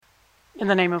In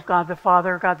the name of God the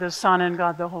Father, God the Son, and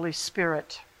God the Holy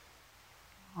Spirit.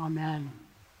 Amen.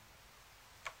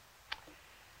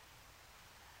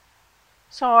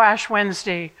 So Ash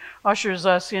Wednesday ushers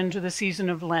us into the season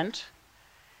of Lent,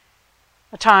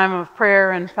 a time of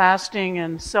prayer and fasting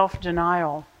and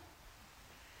self-denial.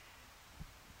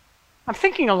 I'm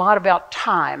thinking a lot about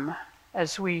time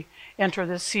as we enter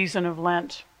this season of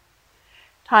Lent.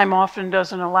 Time often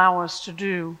doesn't allow us to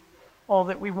do all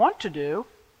that we want to do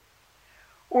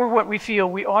or what we feel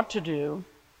we ought to do.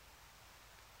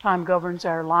 Time governs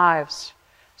our lives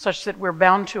such that we're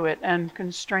bound to it and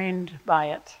constrained by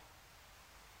it.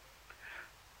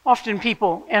 Often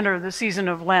people enter the season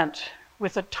of Lent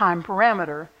with a time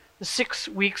parameter, the 6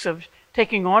 weeks of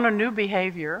taking on a new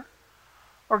behavior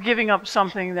or giving up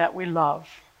something that we love.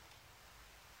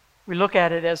 We look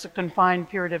at it as a confined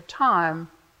period of time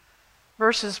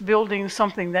versus building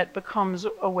something that becomes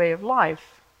a way of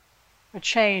life, a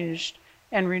changed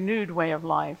and renewed way of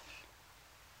life.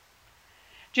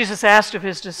 Jesus asked of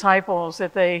his disciples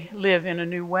that they live in a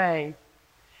new way.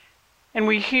 And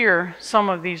we hear some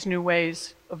of these new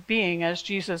ways of being as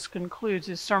Jesus concludes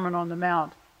his Sermon on the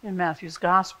Mount in Matthew's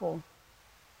Gospel.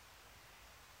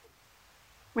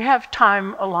 We have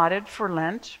time allotted for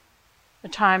Lent, a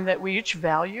time that we each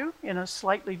value in a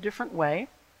slightly different way.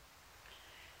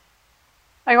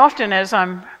 I often, as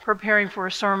I'm preparing for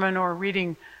a sermon or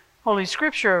reading Holy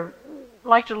Scripture,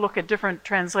 like to look at different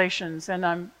translations, and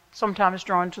I'm sometimes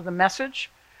drawn to the Message,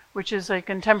 which is a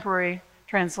contemporary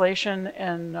translation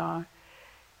and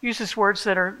uses words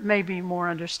that are maybe more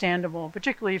understandable,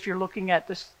 particularly if you're looking at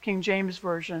the King James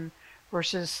Version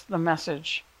versus the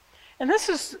Message. And this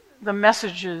is the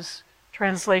Message's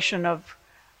translation of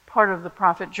part of the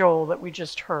prophet Joel that we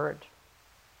just heard.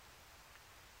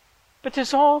 But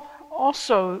there's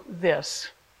also this: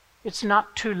 it's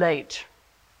not too late.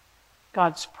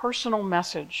 God's personal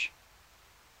message.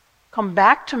 Come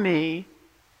back to me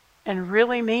and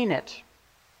really mean it.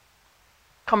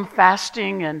 Come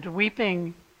fasting and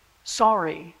weeping,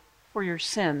 sorry for your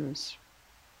sins.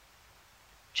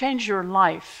 Change your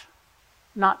life,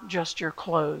 not just your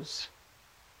clothes.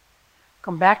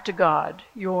 Come back to God,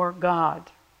 your God.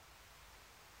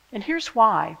 And here's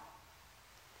why.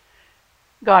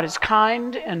 God is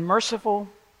kind and merciful.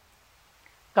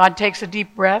 God takes a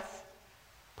deep breath,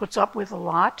 puts up with a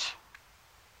lot.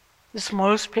 This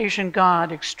most patient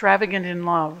God, extravagant in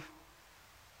love,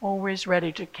 always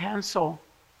ready to cancel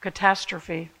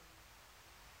catastrophe.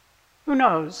 Who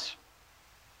knows?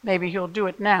 Maybe he'll do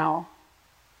it now.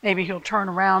 Maybe he'll turn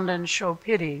around and show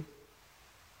pity.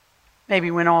 Maybe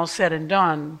when all's said and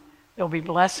done, there'll be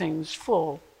blessings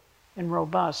full and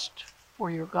robust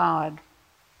for your God.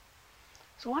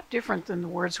 It's a lot different than the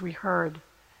words we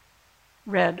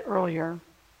read earlier.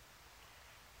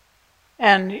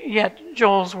 And yet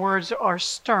Joel's words are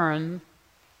stern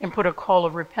and put a call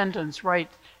of repentance right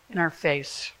in our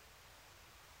face.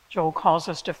 Joel calls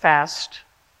us to fast,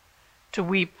 to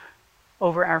weep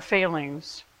over our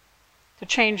failings, to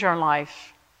change our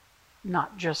life,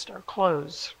 not just our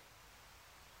clothes.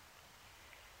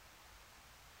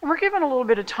 And we're given a little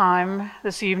bit of time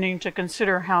this evening to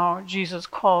consider how Jesus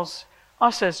calls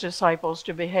us as disciples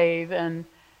to behave, and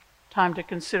time to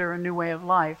consider a new way of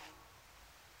life.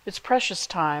 It's precious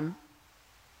time.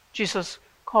 Jesus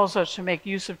calls us to make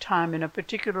use of time in a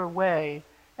particular way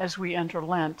as we enter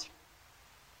Lent.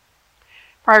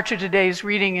 Prior to today's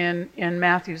reading in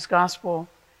Matthew's Gospel,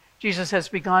 Jesus has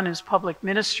begun his public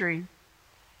ministry.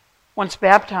 Once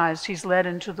baptized, he's led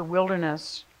into the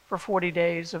wilderness for 40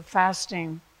 days of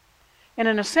fasting. And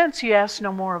in a sense, he asks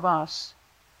no more of us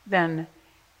than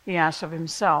he asks of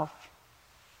himself.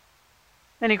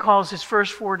 Then he calls his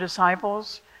first 4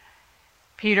 disciples,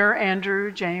 Peter,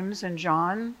 Andrew, James, and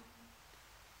John.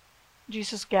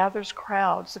 Jesus gathers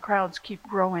crowds. The crowds keep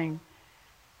growing.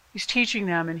 He's teaching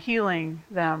them and healing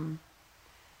them.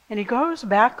 And he goes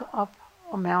back up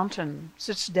a mountain,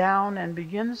 sits down, and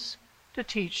begins to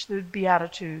teach the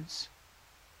Beatitudes.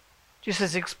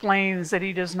 Jesus explains that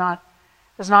he has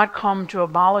not come to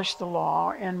abolish the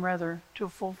law, and rather to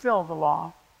fulfill the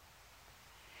law.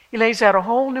 He lays out a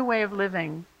whole new way of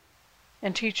living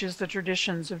and teaches the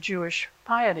traditions of Jewish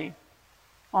piety,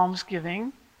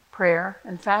 almsgiving, prayer,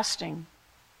 and fasting.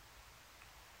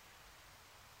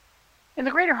 In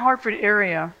the greater Hartford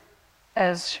area,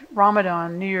 as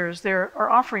Ramadan nears, there are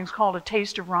offerings called a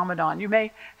Taste of Ramadan. You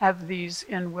may have these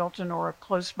in Wilton or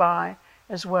close by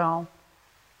as well.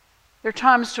 They're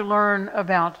times to learn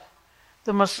about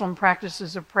the Muslim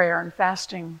practices of prayer and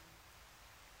fasting.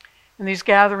 And these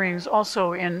gatherings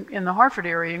also in the Hartford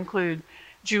area include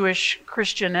Jewish,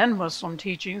 Christian, and Muslim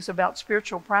teachings about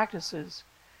spiritual practices,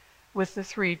 with the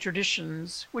three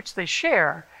traditions which they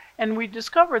share. And we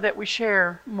discover that we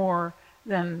share more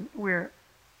than we're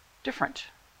different.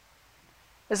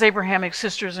 As Abrahamic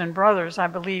sisters and brothers, I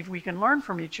believe we can learn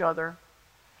from each other.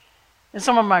 In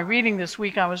some of my reading this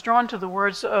week, I was drawn to the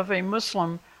words of a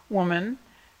Muslim woman,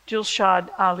 Dilshad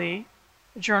Ali,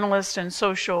 a journalist and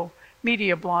social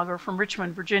media blogger from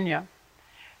Richmond, Virginia.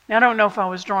 Now, I don't know if I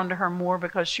was drawn to her more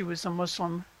because she was a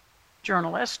Muslim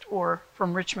journalist or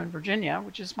from Richmond, Virginia,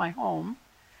 which is my home.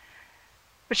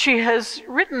 But she has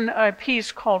written a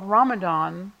piece called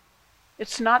Ramadan.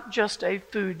 It's not just a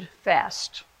food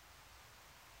fast,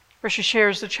 where she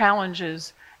shares the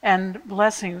challenges and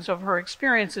blessings of her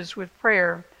experiences with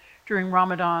prayer during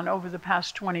Ramadan over the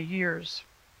past 20 years.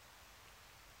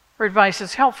 Her advice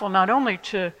is helpful not only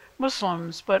to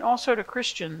Muslims, but also to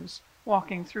Christians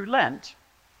walking through Lent.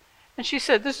 And she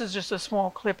said, this is just a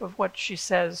small clip of what she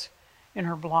says in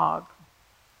her blog.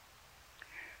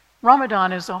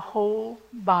 Ramadan is a whole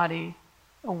body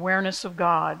awareness of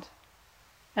God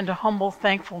and a humble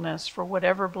thankfulness for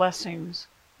whatever blessings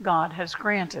God has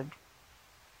granted.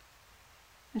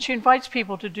 And she invites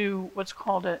people to do what's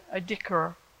called a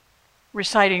dhikr,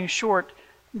 reciting short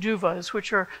duvas,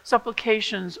 which are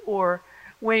supplications or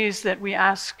ways that we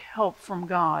ask help from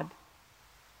God.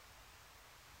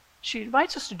 She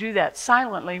invites us to do that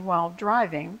silently while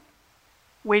driving,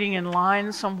 waiting in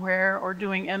line somewhere, or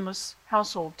doing endless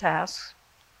household tasks.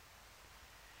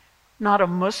 Not a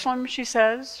Muslim, she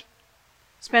says,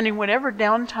 spending whatever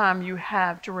downtime you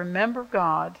have to remember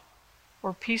God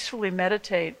or peacefully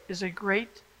meditate is a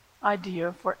great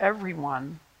idea for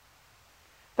everyone.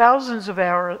 Thousands of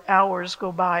hours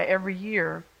go by every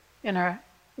year in our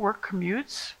work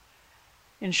commutes,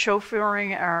 in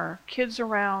chauffeuring our kids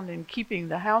around, in keeping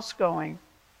the house going.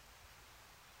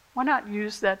 Why not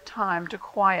use that time to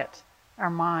quiet our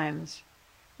minds,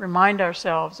 remind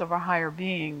ourselves of our higher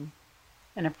being,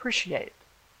 and appreciate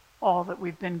all that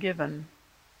we've been given?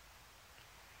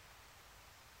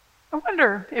 I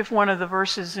wonder if one of the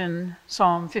verses in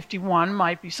Psalm 51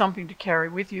 might be something to carry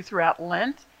with you throughout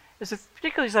Lent,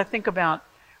 particularly as I think about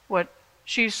what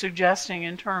she's suggesting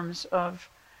in terms of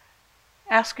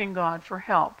asking God for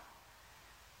help.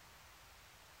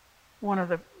 One of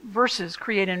the verses,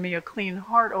 create in me a clean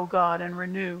heart, O God, and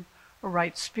renew a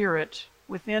right spirit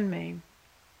within me.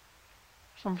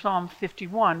 From Psalm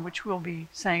 51, which we'll be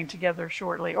saying together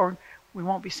shortly, or we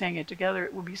won't be saying it together,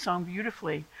 it will be sung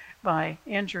beautifully by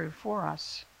Andrew for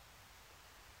us.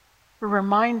 We're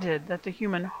reminded that the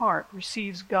human heart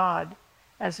receives God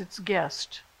as its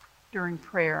guest during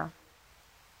prayer.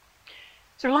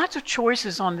 So there are lots of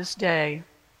choices on this day.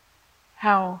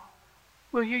 How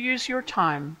will you use your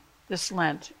time this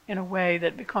Lent in a way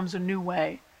that becomes a new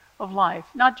way of life?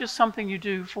 Not just something you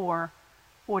do for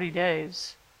 40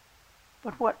 days,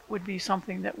 but what would be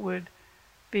something that would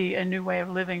be a new way of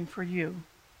living for you?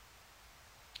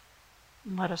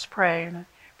 And let us pray, and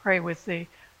pray with the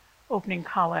opening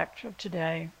collect of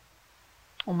today.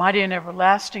 Almighty and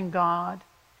everlasting God,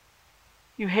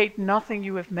 you hate nothing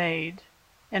you have made,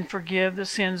 and forgive the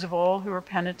sins of all who are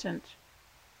penitent.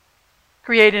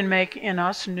 Create and make in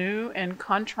us new and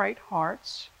contrite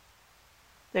hearts,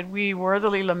 that we,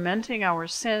 worthily lamenting our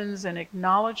sins and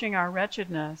acknowledging our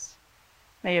wretchedness,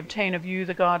 may obtain of you,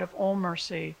 the God of all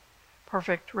mercy,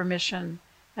 perfect remission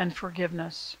and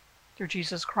forgiveness. Through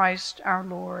Jesus Christ our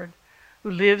Lord,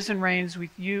 who lives and reigns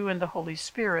with you and the Holy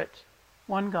Spirit,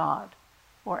 one God,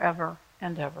 forever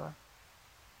and ever.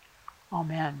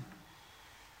 Amen.